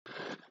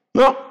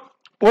Now,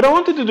 what I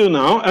wanted to do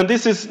now, and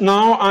this is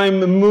now I'm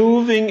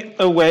moving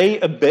away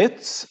a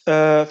bit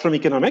from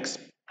economics.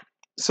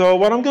 So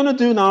what I'm going to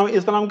do now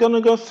is that I'm going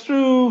to go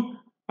through,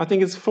 I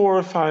think it's 4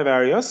 or 5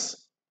 areas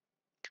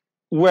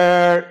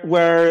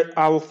where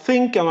I'll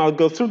think and I'll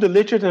go through the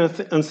literature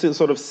and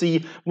sort of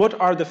see what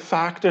are the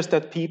factors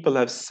that people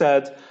have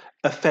said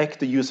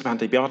affect the use of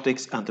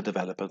antibiotics and the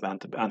development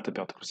of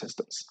antibiotic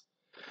resistance.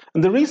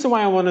 And the reason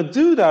why I want to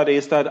do that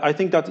is that I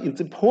think that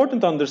it's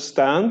important to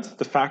understand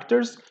the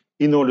factors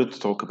in order to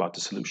talk about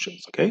the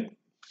solutions, okay?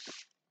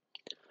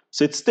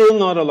 So it's still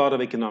not a lot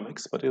of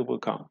economics, but it will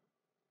come.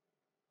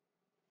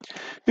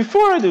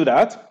 Before I do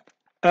that,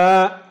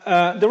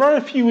 there are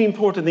a few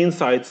important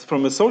insights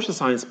from a social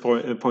science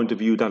point of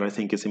view that I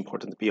think is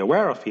important to be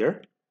aware of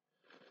here.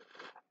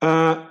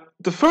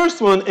 The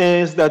first one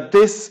is that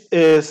this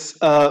is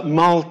a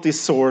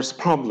multi-source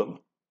problem.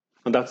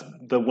 And that's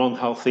the One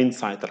Health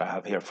insight that I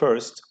have here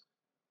first.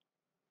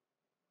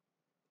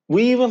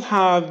 We will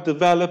have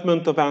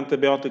development of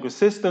antibiotic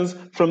resistance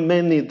from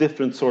many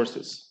different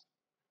sources.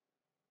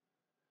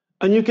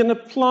 And you can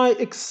apply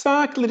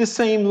exactly the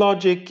same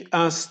logic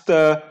as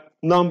the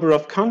number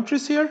of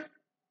countries here.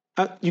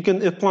 You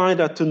can apply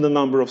that to the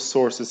number of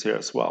sources here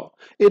as well.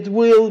 It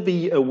will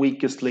be a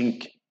weakest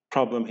link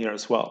problem here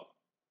as well.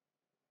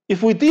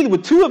 If we deal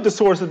with 2 of the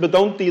sources but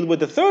don't deal with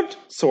the 3rd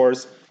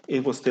source,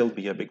 it will still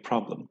be a big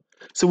problem.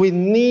 So we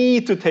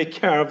need to take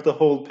care of the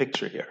whole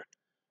picture here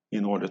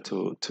in order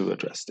to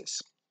address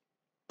this.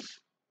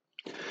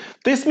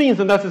 This means,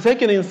 and that's the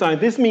second insight,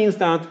 this means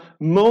that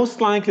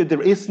most likely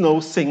there is no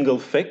single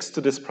fix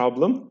to this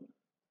problem.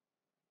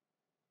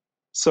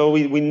 So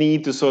we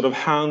need to sort of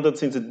handle,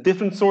 since it's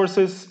different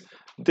sources,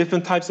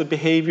 different types of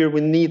behavior,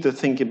 we need to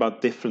think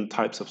about different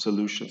types of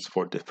solutions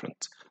for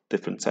different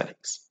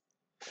settings.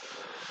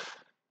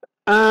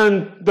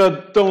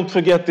 But don't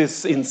forget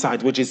this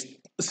insight, which is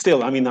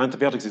still, I mean,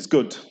 antibiotics is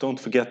good. Don't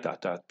forget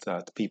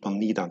that people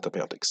need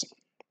antibiotics.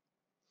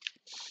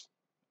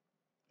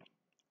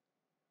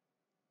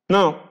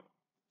 Now,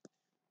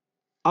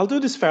 I'll do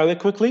this fairly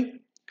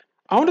quickly.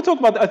 I want to talk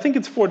about, I think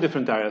it's 4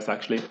 different areas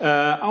actually.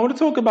 I want to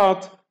talk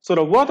about sort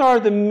of what are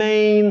the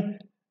main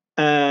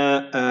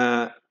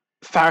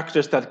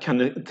factors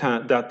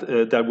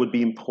that would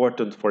be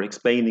important for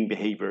explaining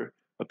behavior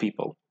of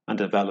people and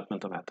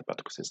development of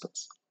antibiotic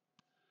resistance.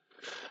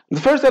 The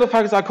first set of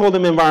factors, I call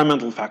them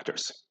environmental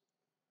factors.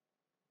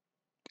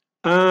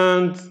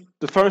 And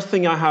the first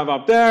thing I have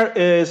up there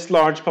is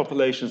large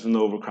populations and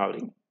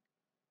overcrowding.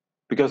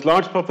 Because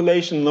large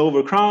population and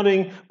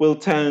overcrowding will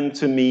tend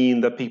to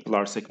mean that people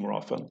are sick more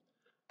often.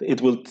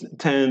 It will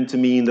tend to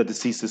mean that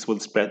diseases will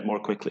spread more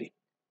quickly,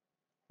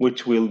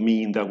 which will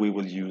mean that we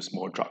will use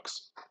more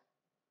drugs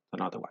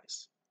than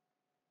otherwise.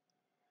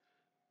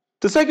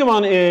 The second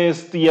one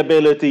is the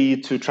ability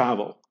to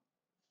travel,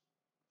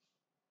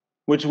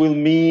 which will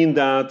mean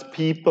that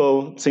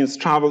people, since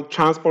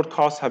transport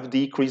costs have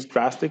decreased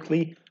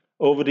drastically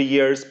over the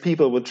years,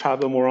 people will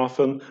travel more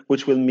often,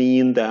 which will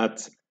mean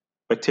that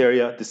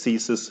bacteria,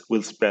 diseases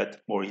will spread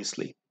more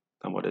easily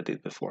than what they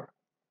did before.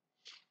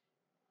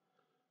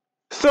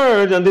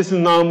 Third, and this is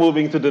now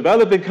moving to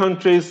developing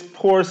countries,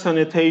 poor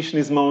sanitation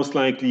is most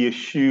likely a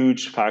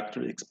huge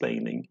factor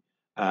explaining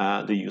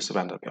the use of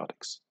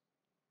antibiotics.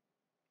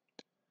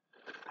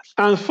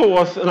 And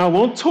fourth, and I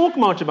won't talk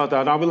much about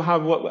that, I will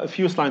have a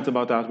few slides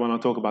about that when I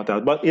talk about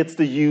that, but it's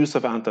the use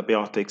of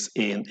antibiotics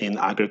in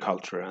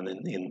agriculture and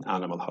in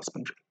animal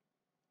husbandry.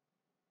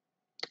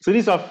 So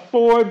these are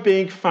 4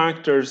 big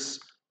factors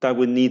that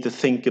we need to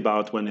think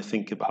about when we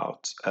think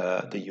about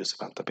the use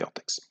of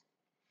antibiotics,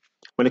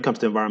 when it comes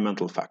to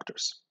environmental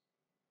factors.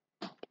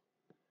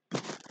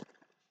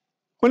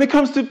 When it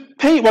comes to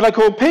what I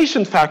call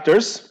patient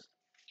factors,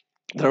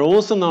 there are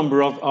also a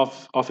number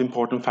of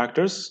important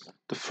factors.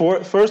 The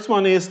first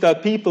one is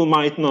that people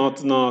might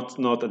not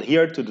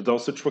adhere to the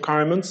dosage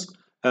requirements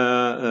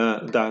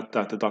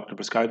that the doctor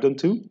prescribed them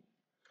to.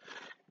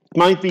 It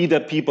might be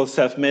that people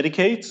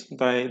self-medicate,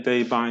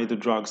 they buy the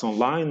drugs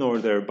online or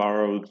they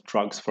borrow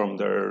drugs from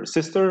their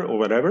sister or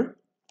whatever.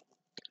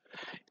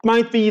 It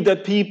might be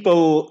that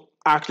people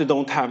actually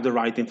don't have the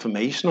right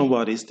information on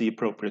what is the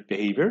appropriate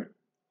behavior,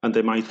 and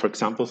they might, for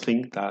example,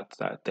 think that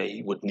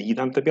they would need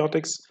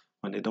antibiotics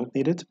when they don't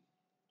need it.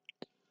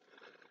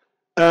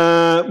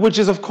 Which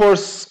is, of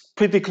course,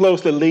 pretty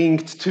closely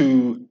linked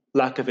to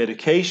lack of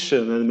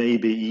education and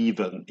maybe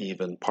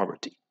even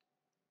poverty.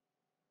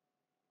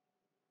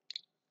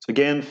 So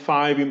again,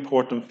 5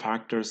 important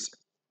factors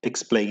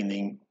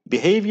explaining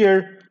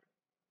behavior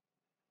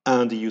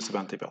and the use of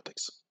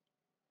antibiotics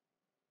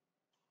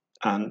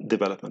and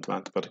development of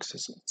antibiotic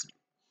resistance.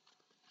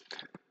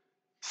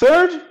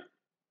 Third,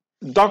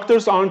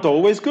 doctors aren't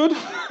always good.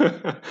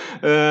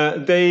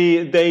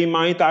 They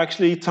might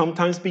actually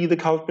sometimes be the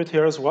culprit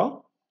here as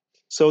well.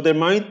 So there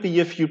might be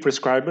a few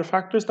prescriber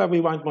factors that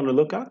we might want to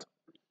look at.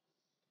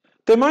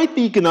 There might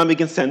be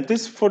economic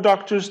incentives for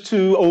doctors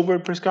to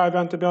overprescribe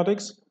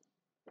antibiotics.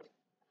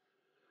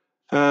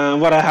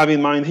 What I have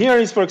in mind here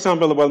is, for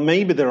example, well,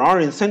 maybe there are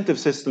incentive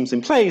systems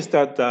in place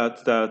that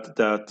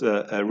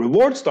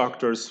rewards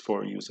doctors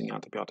for using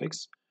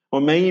antibiotics, or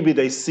maybe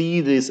they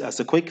see this as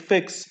a quick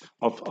fix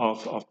of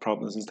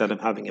problems instead of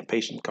having a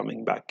patient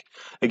coming back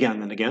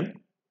again and again.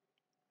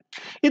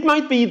 It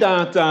might be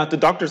that the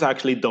doctors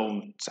actually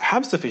don't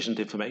have sufficient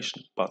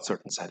information about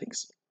certain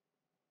settings.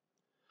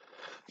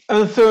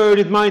 And third,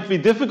 it might be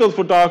difficult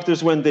for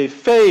doctors when they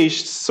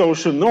face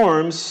social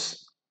norms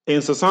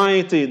in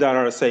society that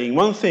are saying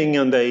one thing,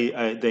 and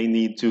they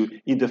need to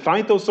either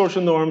fight those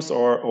social norms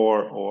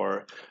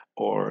or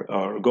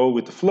go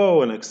with the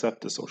flow and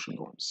accept the social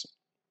norms.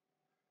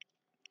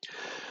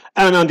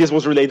 And this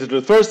was related to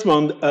the first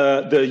one.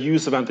 The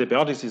use of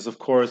antibiotics is, of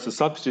course, a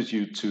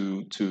substitute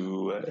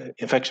to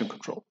infection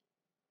control.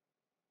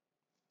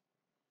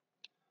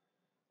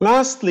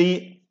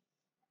 Lastly,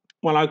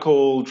 what I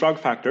call drug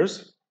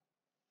factors.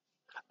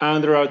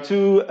 And there are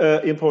two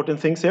important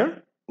things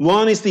here.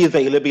 One is the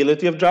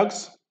availability of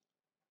drugs.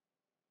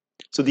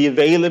 So the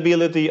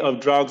availability of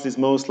drugs is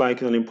most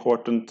likely an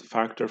important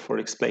factor for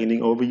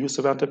explaining overuse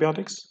of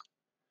antibiotics.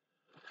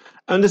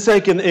 And the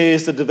second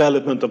is the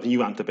development of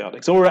new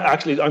antibiotics. Or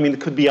actually, I mean, it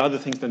could be other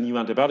things than new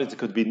antibiotics. It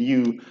could be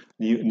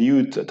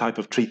new type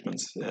of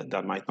treatments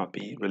that might not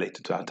be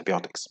related to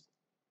antibiotics.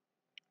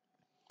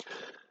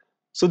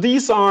 So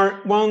these are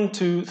 1,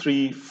 2,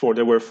 3, 4.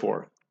 There were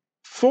 4.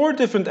 4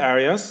 different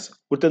areas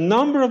with a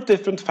number of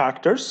different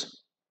factors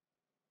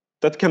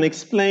that can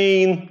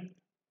explain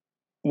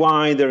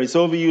why there is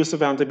overuse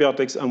of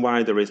antibiotics and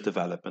why there is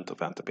development of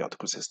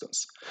antibiotic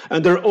resistance.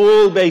 And they're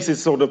all based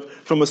sort of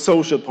from a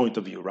social point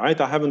of view, right?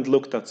 I haven't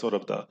looked at sort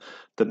of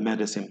the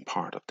medicine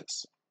part of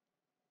this.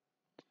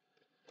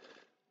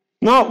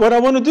 Now, what I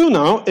want to do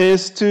now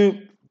is to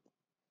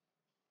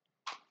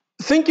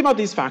think about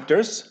these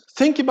factors,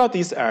 think about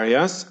these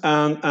areas,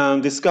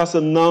 and discuss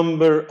a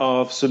number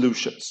of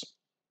solutions.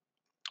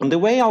 And the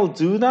way I'll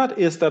do that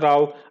is that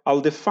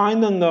I'll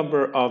define a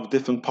number of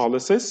different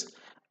policies,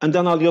 and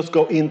then I'll just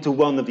go into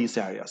one of these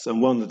areas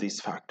and one of these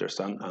factors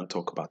and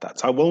talk about that.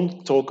 So I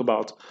won't talk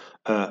about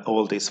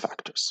all these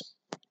factors.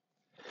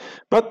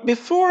 But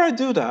before I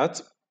do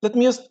that, let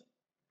me just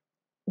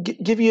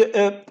give you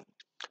a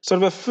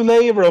sort of a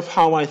flavor of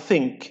how I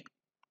think,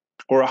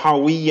 or how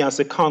we as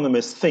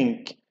economists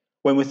think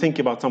when we think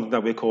about something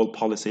that we call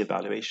policy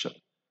evaluation.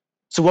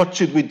 So what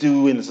should we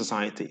do in a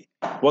society?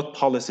 What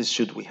policies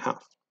should we have?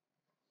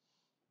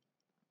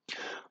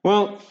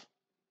 Well,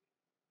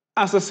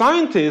 as a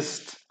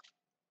scientist,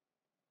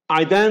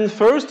 I then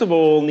first of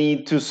all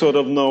need to sort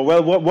of know,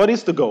 well, what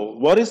is the goal?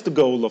 What is the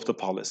goal of the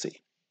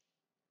policy?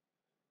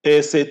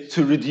 Is it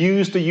to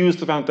reduce the use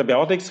of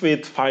antibiotics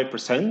with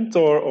 5%,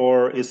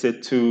 or is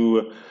it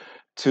to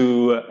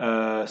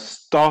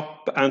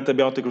stop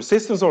antibiotic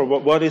resistance, or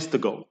what is the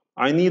goal?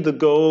 I need the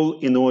goal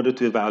in order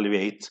to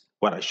evaluate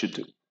what I should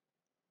do.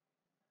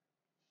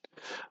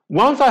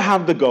 Once I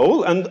have the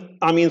goal, and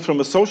I mean from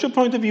a social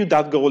point of view,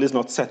 that goal is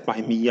not set by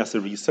me as a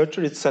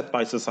researcher, it's set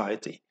by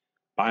society,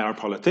 by our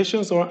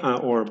politicians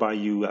or by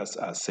you as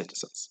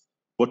citizens.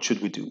 What should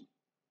we do?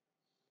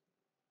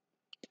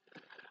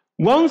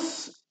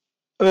 Once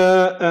we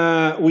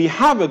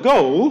have a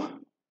goal,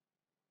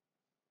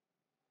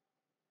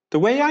 the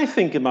way I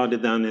think about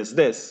it then is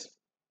this.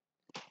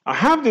 I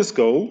have this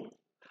goal.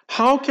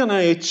 How can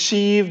I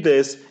achieve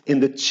this in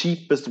the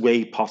cheapest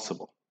way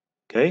possible?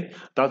 Okay,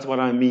 that's what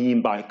I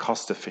mean by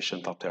cost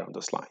efficient up there on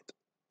the slide.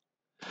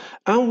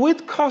 And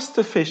with cost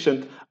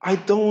efficient, I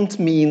don't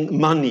mean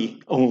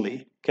money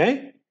only,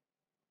 okay?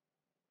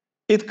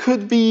 It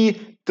could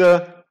be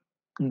the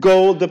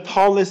goal, the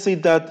policy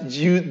that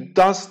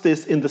does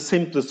this in the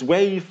simplest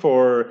way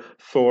for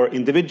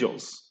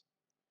individuals.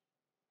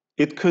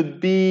 It could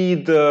be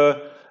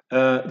the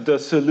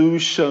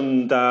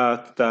solution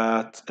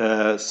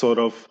that sort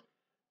of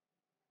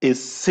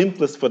is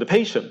simplest for the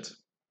patient,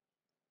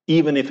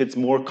 even if it's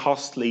more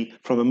costly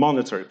from a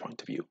monetary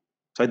point of view.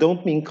 So I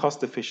don't mean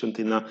cost efficient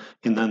in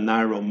a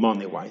narrow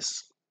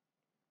money-wise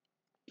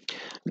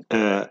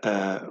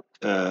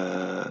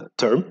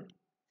term.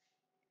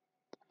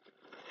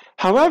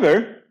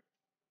 However,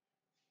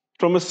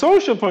 from a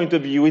social point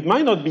of view, it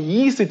might not be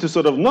easy to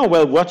sort of know,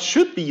 well, what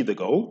should be the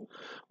goal?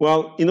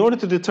 Well, in order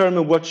to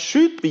determine what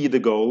should be the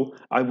goal,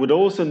 I would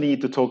also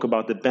need to talk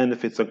about the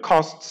benefits and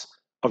costs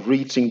of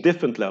reaching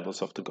different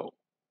levels of the goal.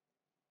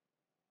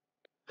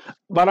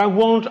 But I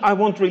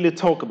won't really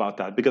talk about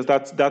that, because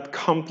that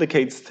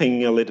complicates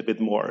things a little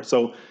bit more.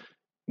 So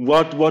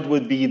what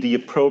would be the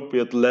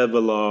appropriate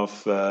level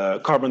of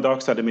carbon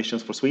dioxide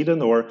emissions for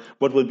Sweden, or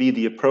what would be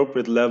the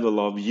appropriate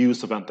level of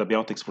use of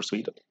antibiotics for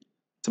Sweden?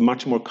 It's a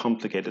much more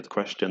complicated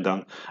question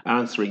than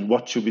answering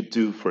what should we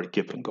do for a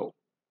given goal.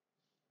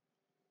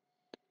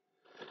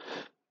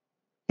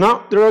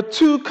 Now, there are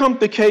 2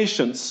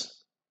 complications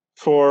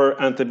for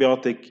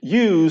antibiotic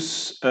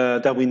use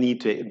that we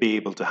need to be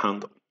able to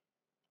handle.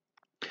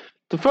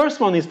 The first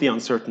one is the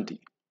uncertainty.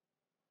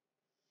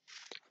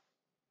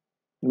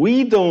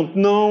 We don't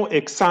know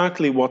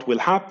exactly what will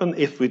happen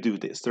if we do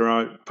this. There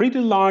are pretty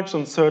large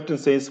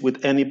uncertainties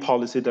with any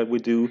policy that we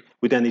do,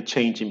 with any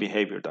change in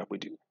behavior that we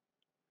do.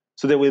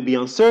 So there will be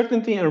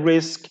uncertainty and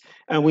risk,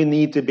 and we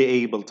need to be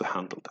able to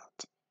handle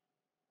that.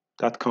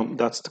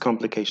 That's the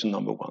complication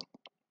number one.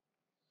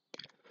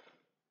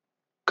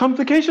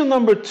 Complication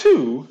number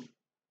two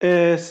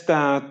is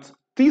that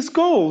these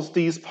goals,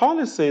 these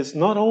policies,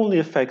 not only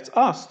affect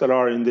us that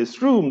are in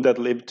this room that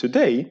live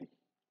today,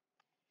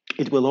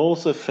 it will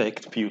also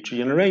affect future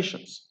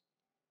generations.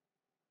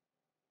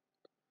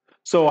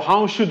 So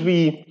how should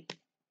we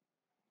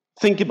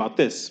think about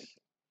this?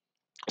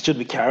 Should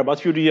we care about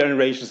future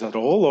generations at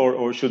all,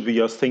 or should we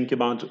just think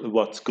about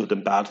what's good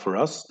and bad for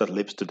us that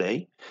lives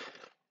today?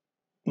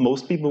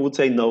 Most people would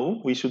say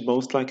no, we should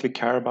most likely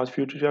care about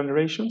future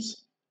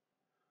generations.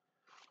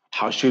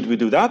 How should we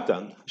do that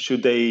then?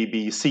 Should they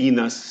be seen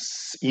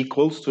as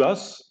equals to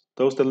us,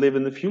 those that live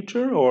in the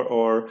future?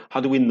 Or how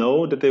do we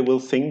know that they will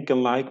think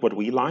and like what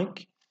we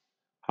like?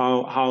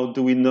 How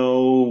do we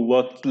know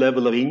what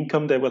level of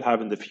income they will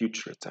have in the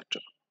future, etc.?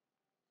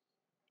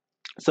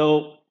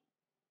 So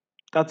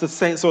that's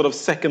a sort of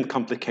second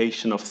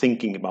complication of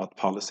thinking about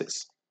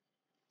policies: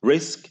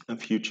 risk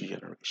and future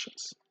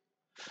generations.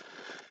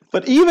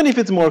 But even if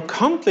it's more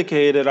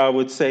complicated, I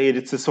would say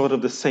it's a sort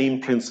of the same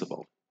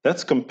principle.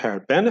 Let's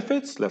compare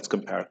benefits, let's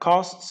compare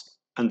costs,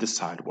 and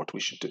decide what we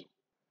should do.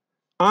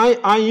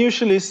 I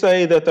usually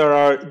say that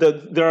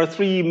there are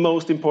three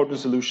most important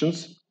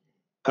solutions.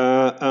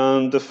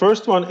 And the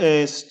first one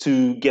is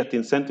to get the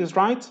incentives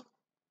right.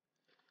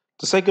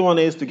 The second one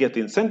is to get the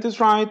incentives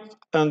right.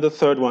 And the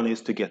third one is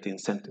to get the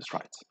incentives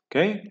right.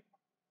 Okay?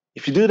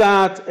 If you do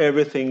that,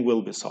 everything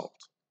will be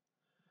solved.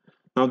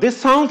 Now, this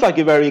sounds like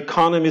a very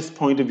economist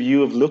point of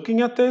view of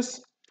looking at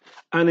this.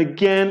 And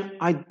again,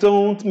 I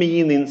don't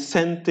mean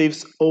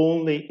incentives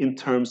only in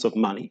terms of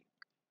money.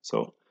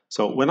 So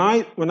when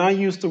I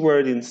use the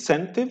word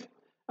incentive,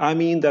 I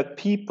mean that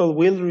people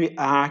will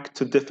react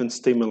to different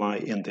stimuli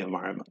in the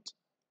environment.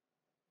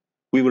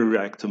 We will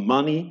react to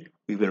money,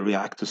 we will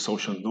react to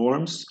social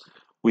norms,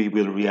 we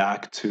will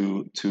react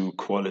to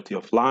quality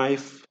of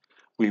life,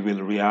 we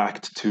will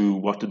react to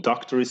what the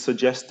doctor is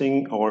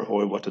suggesting or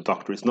what the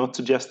doctor is not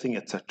suggesting,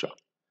 etc.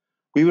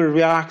 We will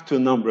react to a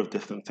number of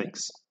different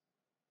things.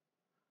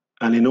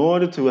 And in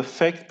order to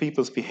affect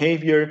people's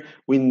behavior,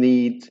 we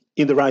need,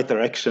 in the right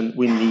direction,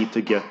 we need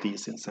to get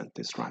these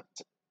incentives right.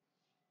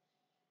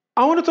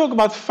 I want to talk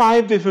about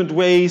 5 different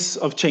ways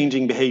of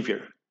changing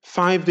behavior,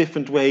 5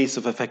 different ways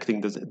of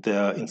affecting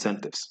the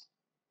incentives.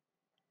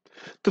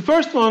 The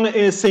first one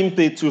is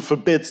simply to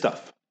forbid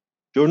stuff.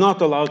 You're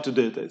not allowed to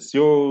do this.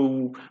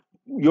 We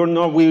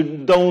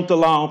don't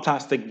allow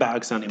plastic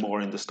bags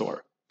anymore in the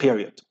store,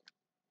 period.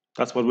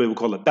 That's what we would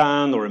call a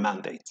ban or a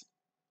mandate.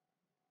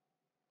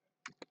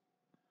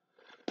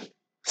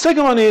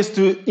 Second one is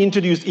to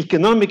introduce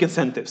economic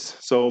incentives,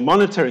 so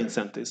monetary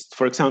incentives,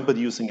 for example,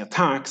 using a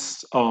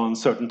tax on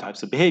certain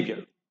types of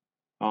behavior,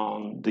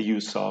 on the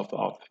use of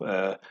on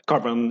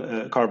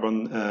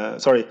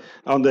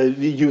the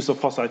use of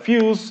fossil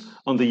fuels,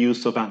 on the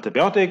use of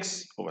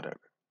antibiotics, or whatever.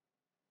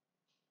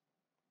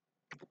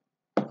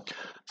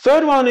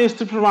 Third one is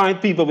to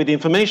provide people with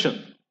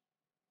information,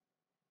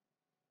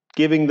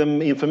 giving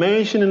them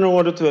information in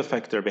order to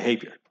affect their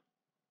behavior.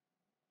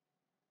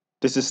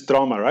 This is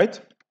drama, right?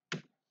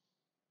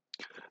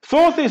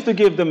 Fourth is to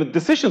give them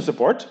decision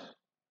support,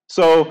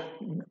 so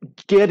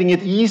getting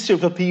it easier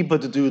for people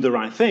to do the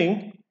right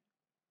thing.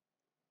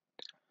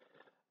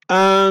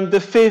 And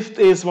the fifth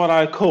is what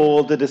I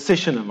call the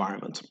decision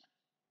environment.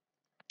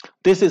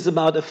 This is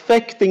about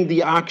affecting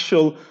the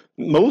actual,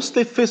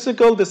 mostly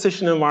physical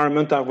decision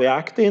environment that we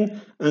act in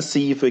and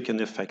see if we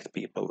can affect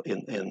people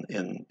in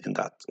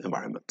that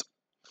environment.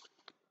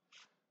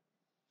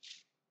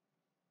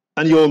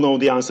 And you all know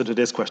the answer to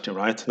this question,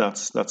 right?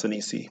 That's an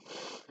easy.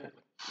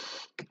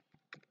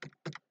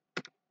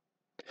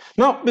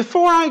 Now,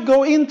 before I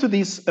go into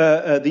these,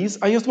 I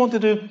just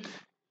wanted to,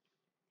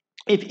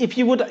 if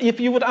you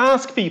would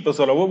ask people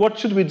sort of, well, what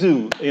should we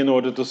do in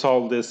order to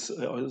solve this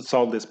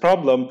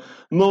problem?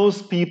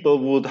 Most people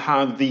would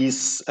have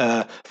these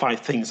 5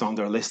 things on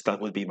their list. That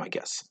would be my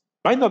guess.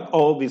 Might not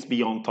always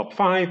be on top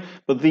 5,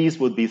 but these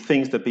would be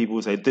things that people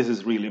would say this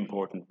is really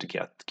important to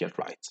get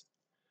right.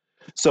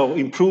 So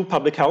improve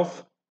public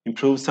health,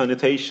 improve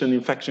sanitation,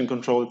 infection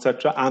control,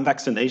 etc., and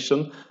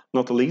vaccination,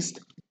 not the least.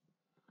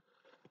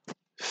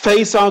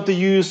 Phase out the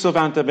use of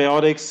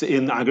antibiotics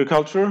in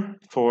agriculture,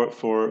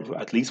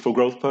 at least for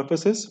growth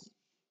purposes.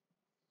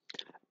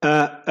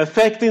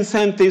 Affect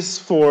incentives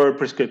for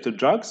prescriptive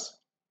drugs.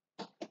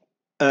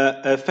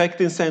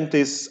 Affect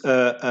incentives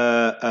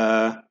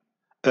for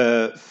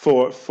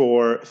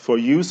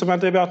use of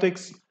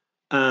antibiotics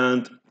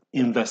and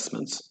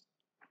investments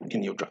in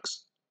new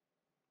drugs.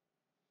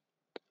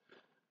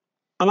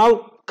 And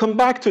I'll come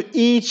back to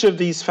each of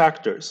these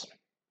factors.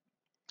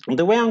 And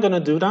the way I'm going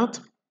to do that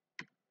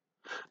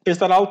is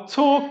that I'll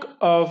talk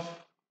of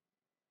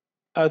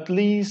at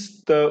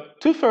least the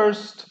 2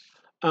 first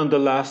and the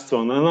last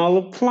one, and I'll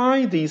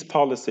apply these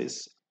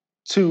policies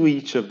to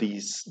each of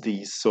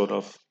these sort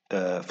of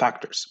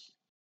factors.